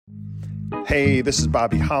Hey, this is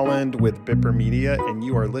Bobby Holland with Bipper Media, and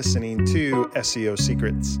you are listening to SEO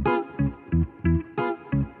Secrets.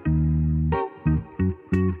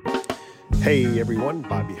 Hey everyone,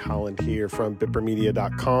 Bobby Holland here from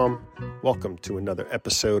bippermedia.com. Welcome to another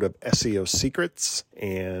episode of SEO Secrets,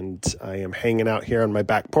 and I am hanging out here on my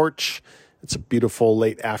back porch. It's a beautiful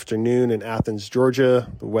late afternoon in Athens,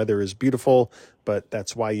 Georgia. The weather is beautiful, but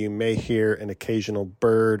that's why you may hear an occasional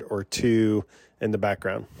bird or two in the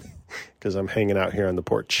background because I'm hanging out here on the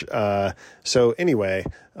porch. So anyway,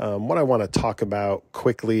 what I want to talk about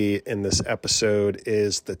quickly in this episode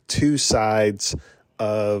is the two sides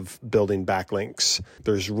of building backlinks.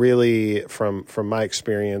 There's really, from my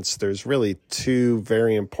experience, there's really two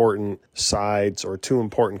very important sides or two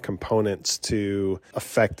important components to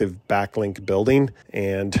effective backlink building.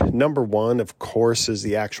 And number one, of course, is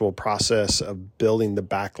the actual process of building the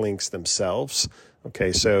backlinks themselves.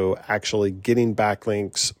 Okay, so actually getting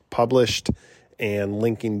backlinks published and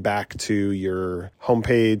linking back to your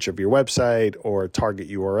homepage of your website or a target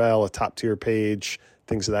URL, a top tier page,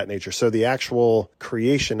 things of that nature. So the actual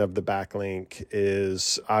creation of the backlink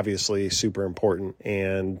is obviously super important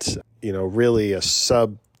and, really a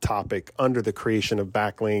subtopic under the creation of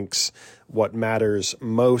backlinks. What matters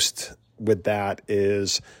most with that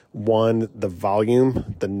is one, the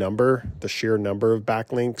volume, the sheer number of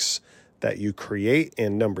backlinks that you create.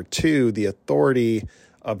 And number two, the authority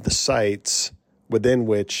of the sites within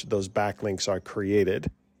which those backlinks are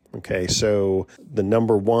created. Okay, so the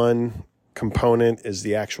number one component is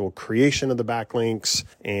the actual creation of the backlinks,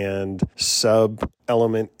 and sub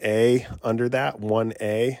element A under that,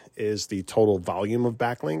 1A, is the total volume of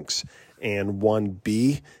backlinks, and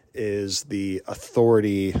 1B is the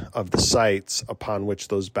authority of the sites upon which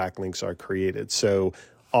those backlinks are created. So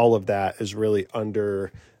all of that is really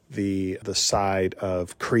under the side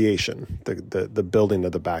of creation, the building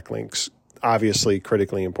of the backlinks. Obviously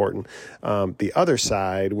critically important. The other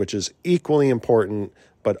side, which is equally important,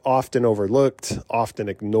 but often overlooked, often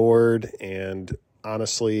ignored, and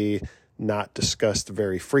honestly not discussed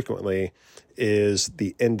very frequently, is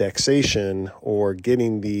the indexation or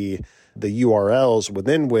getting the URLs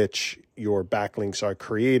within which your backlinks are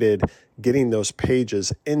created, getting those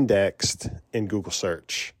pages indexed in Google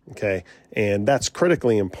search. Okay. And that's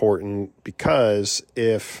critically important because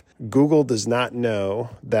if Google does not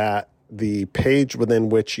know that the page within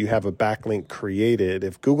which you have a backlink created,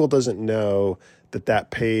 if Google doesn't know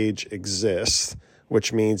that page exists,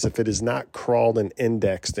 which means if it is not crawled and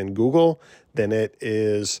indexed in Google, then it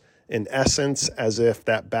is in essence as if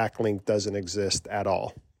that backlink doesn't exist at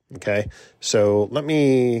all. Okay, so let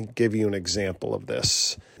me give you an example of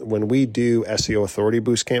this. When we do SEO Authority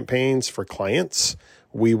Boost campaigns for clients,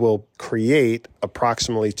 we will create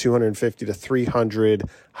approximately 250 to 300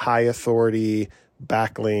 high authority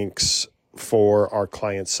backlinks for our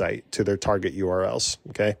client site to their target URLs.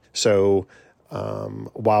 Okay, so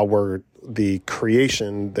while the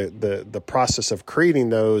process of creating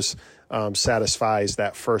those satisfies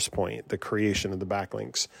that first point, the creation of the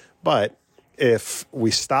backlinks. But if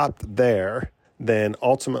we stopped there, then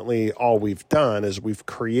ultimately all we've done is we've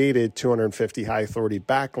created 250 high authority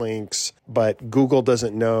backlinks, but Google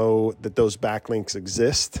doesn't know that those backlinks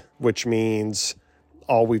exist, which means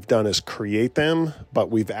all we've done is create them,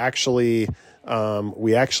 but we actually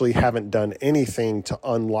haven't done anything to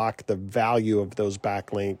unlock the value of those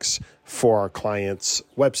backlinks for our client's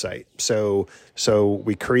website. So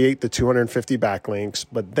we create the 250 backlinks,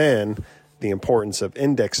 but then the importance of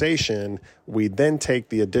indexation, we then take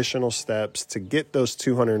the additional steps to get those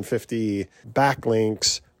 250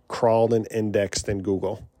 backlinks crawled and indexed in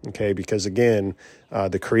Google. Okay, because again,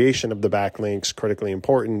 the creation of the backlinks critically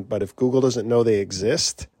important, but if Google doesn't know they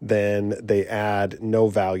exist, then they add no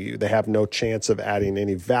value. They have no chance of adding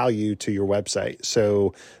any value to your website.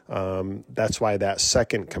 So that's why that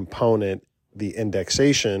second component, the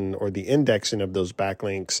indexation or the indexing of those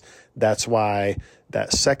backlinks, that's why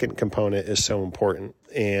that second component is so important.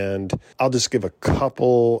 And I'll just give a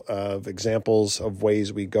couple of examples of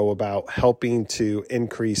ways we go about helping to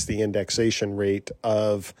increase the indexation rate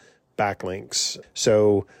of backlinks.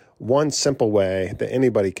 So one simple way that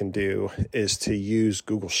anybody can do is to use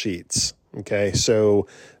Google Sheets. Okay, so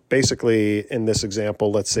basically in this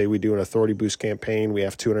example, let's say we do an Authority Boost campaign. We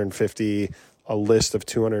have a list of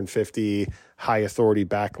 250 high authority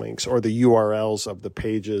backlinks, or the URLs of the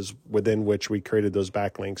pages within which we created those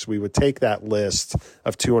backlinks. We would take that list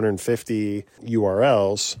of 250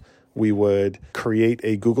 URLs, we would create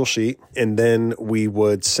a Google Sheet, and then we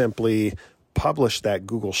would simply publish that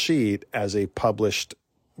Google Sheet as a published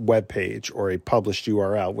web page or a published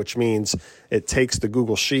URL, which means it takes the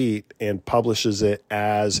Google Sheet and publishes it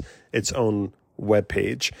as its own web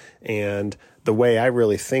page. And the way I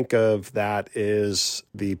really think of that is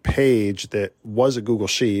the page that was a Google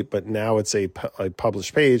Sheet, but now it's a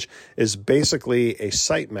published page, is basically a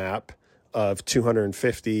sitemap of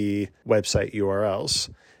 250 website URLs.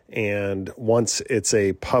 And once it's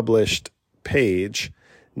a published page,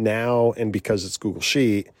 now, and because it's Google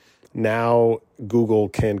Sheet, now Google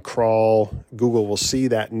will see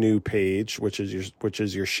that new page, which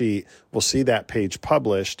is your sheet, will see that page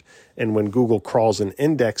published. And when Google crawls and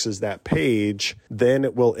indexes that page, then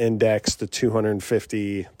it will index the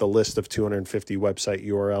list of 250 website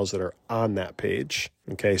URLs that are on that page.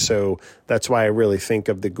 Okay, so that's why I really think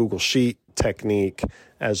of the Google Sheet technique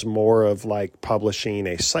as more of like publishing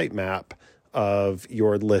a sitemap of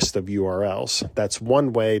your list of URLs. That's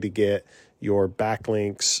one way to get your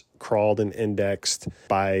backlinks crawled and indexed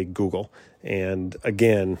by Google. And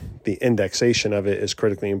again, the indexation of it is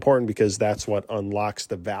critically important because that's what unlocks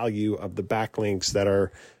the value of the backlinks that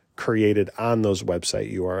are created on those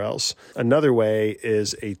website URLs. Another way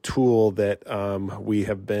is a tool that we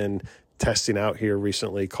have been testing out here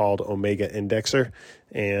recently called Omega Indexer.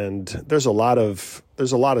 And there's a lot of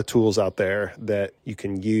tools out there that you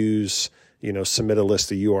can use, submit a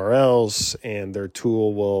list of URLs and their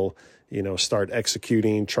tool will start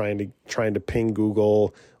executing, trying to ping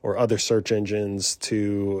Google or other search engines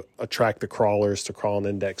to attract the crawlers to crawl and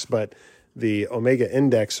index. But the Omega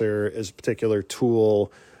Indexer is a particular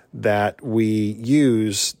tool that we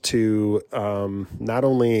use to not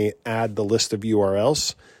only add the list of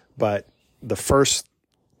URLs, but the first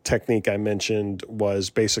technique I mentioned was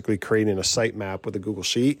basically creating a sitemap with a Google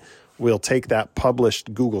Sheet. We'll take that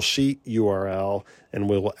published Google Sheet URL and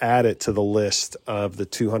we'll add it to the list of the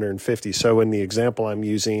 250. So in the example I'm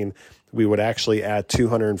using, we would actually add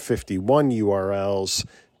 251 URLs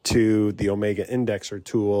to the Omega Indexer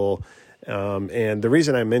tool. And the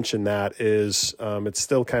reason I mention that is it's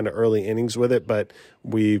still kind of early innings with it, but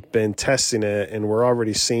we've been testing it and we're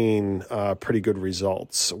already seeing pretty good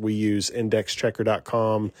results. We use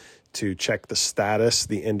indexchecker.com to check the status,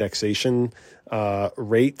 the indexation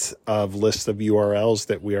rate of lists of URLs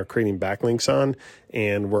that we are creating backlinks on.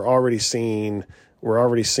 And we're already seeing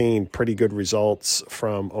pretty good results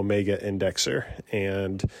from Omega Indexer.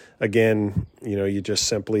 And again, you just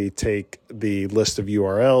simply take the list of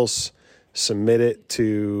URLs, submit it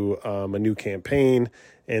to a new campaign,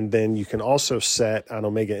 and then you can also set on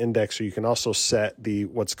Omega Indexer, you can also set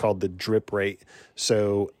what's called the drip rate.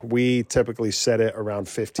 So we typically set it around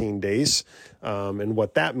 15 days. And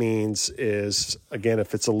what that means is, again,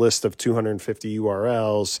 if it's a list of 250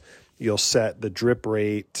 URLs, you'll set the drip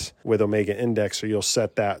rate with Omega Indexer, you'll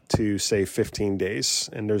set that to say 15 days.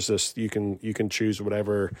 And there's this, you can choose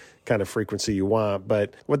whatever kind of frequency you want.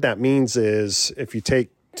 But what that means is if you take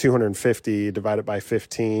 250 divided by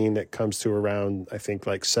 15, it comes to around, I think,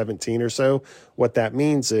 like 17 or so. What that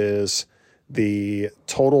means is the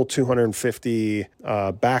total 250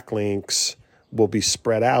 backlinks will be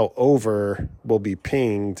spread out will be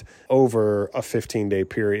pinged over a 15-day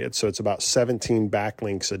period. So it's about 17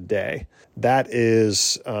 backlinks a day. That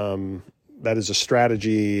is a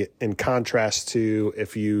strategy in contrast to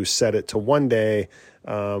if you set it to one day.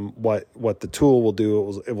 What the tool will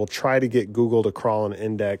do, it will try to get Google to crawl and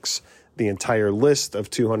index the entire list of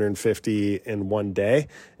 250 in one day.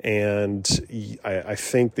 And I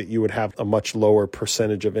think that you would have a much lower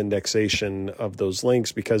percentage of indexation of those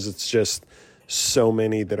links because it's just so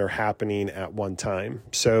many that are happening at one time.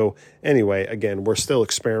 So anyway, again, we're still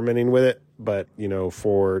experimenting with it, but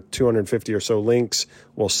for 250 or so links,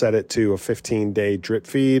 we'll set it to a 15-day drip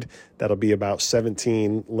feed. That'll be about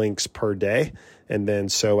 17 links per day. And then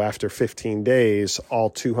so after 15 days, all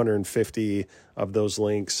 250 of those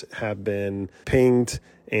links have been pinged.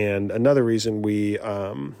 And another reason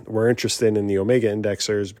we're interested in the Omega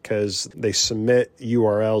Indexer is because they submit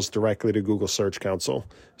URLs directly to Google Search Console.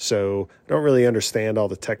 So I don't really understand all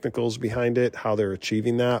the technicals behind it, how they're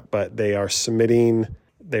achieving that, but they are submitting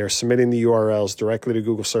the URLs directly to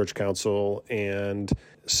Google Search Console. And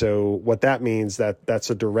so what that means, that's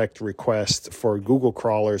a direct request for Google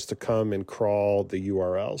crawlers to come and crawl the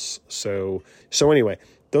URLs. So anyway,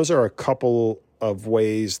 those are a couple of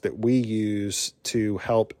ways that we use to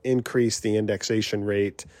help increase the indexation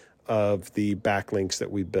rate of the backlinks that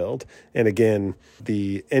we build. And again,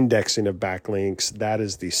 the indexing of backlinks, that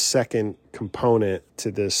is the second component to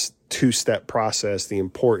this two-step process, the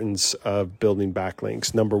importance of building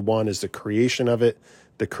backlinks. Number one is the creation of it,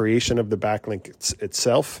 the creation of the backlink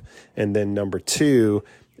itself. And then number two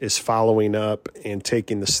is following up and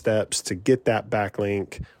taking the steps to get that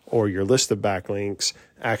backlink or your list of backlinks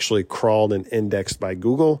actually crawled and indexed by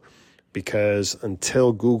Google. Because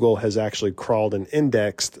until Google has actually crawled and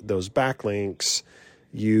indexed those backlinks,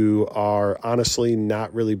 you are honestly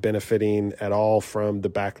not really benefiting at all from the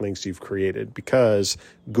backlinks you've created, because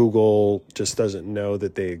Google just doesn't know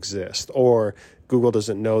that they exist, or Google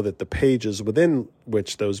doesn't know that the pages within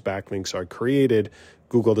which those backlinks are created,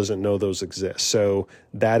 Google doesn't know those exist. So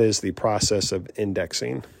that is the process of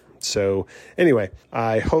indexing. So anyway,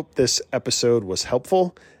 I hope this episode was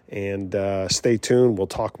helpful. And stay tuned. We'll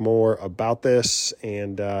talk more about this.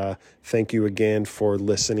 And thank you again for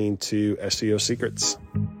listening to SEO Secrets.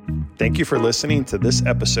 Thank you for listening to this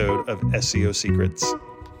episode of SEO Secrets.